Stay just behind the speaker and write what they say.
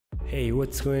Hey,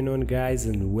 what's going on guys,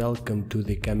 and welcome to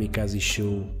the Kamikaze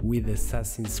Show with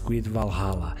Assassin's Creed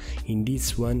Valhalla. In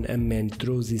this one, a man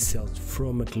throws himself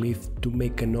from a cliff to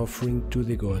make an offering to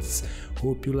the gods.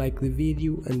 Hope you like the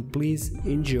video and please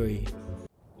enjoy.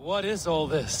 What is all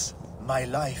this? My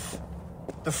life.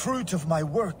 The fruit of my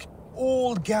work,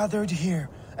 all gathered here.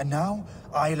 And now,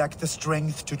 I lack the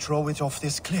strength to throw it off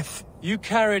this cliff. You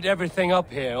carried everything up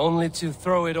here only to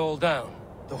throw it all down.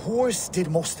 The horse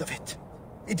did most of it.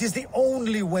 It is the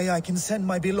only way I can send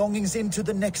my belongings into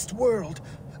the next world.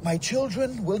 My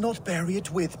children will not bury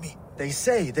it with me. They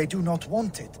say they do not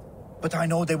want it, but I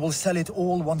know they will sell it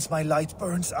all once my light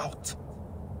burns out.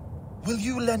 Will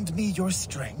you lend me your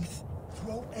strength?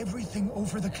 Throw everything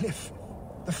over the cliff.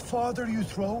 The farther you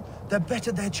throw, the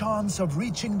better their chance of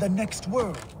reaching the next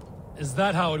world. Is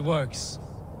that how it works?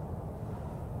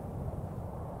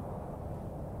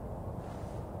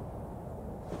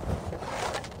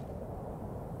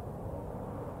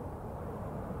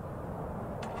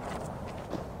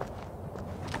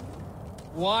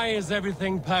 Why is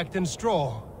everything packed in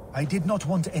straw? I did not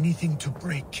want anything to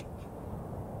break.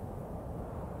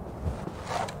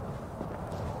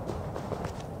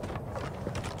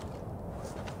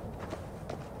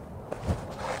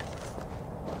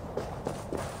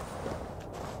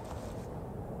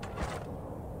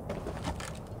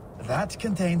 That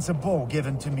contains a bow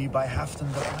given to me by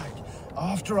Halfdan the Black,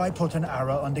 after I put an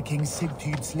arrow under King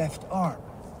Sigtyd's left arm.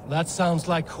 That sounds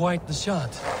like quite the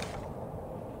shot.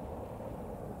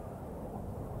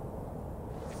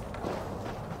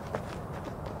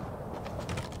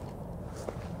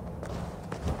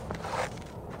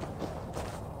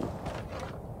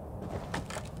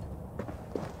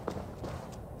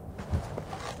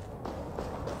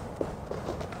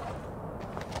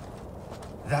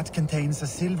 That contains a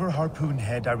silver harpoon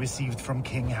head I received from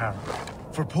King Harald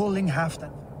for pulling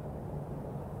Halfdan.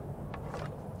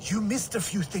 You missed a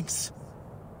few things.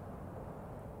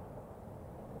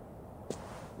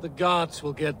 The gods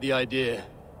will get the idea.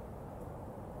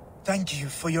 Thank you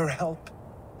for your help.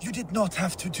 You did not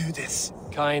have to do this.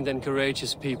 Kind and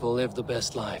courageous people live the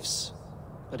best lives.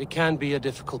 But it can be a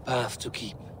difficult path to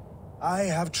keep. I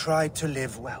have tried to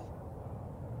live well.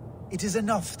 It is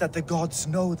enough that the gods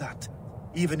know that,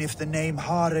 even if the name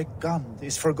Harek Gand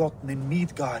is forgotten in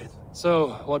Midgard. So,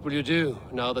 what will you do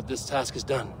now that this task is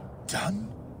done? Done?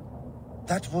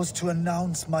 That was to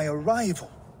announce my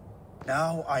arrival.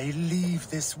 Now I leave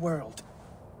this world.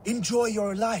 Enjoy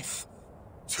your life.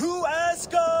 To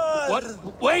Asgard!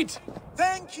 What? Wait!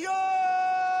 Thank you!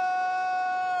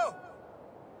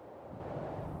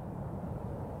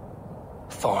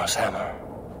 Thor's hammer.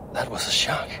 That was a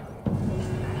shock.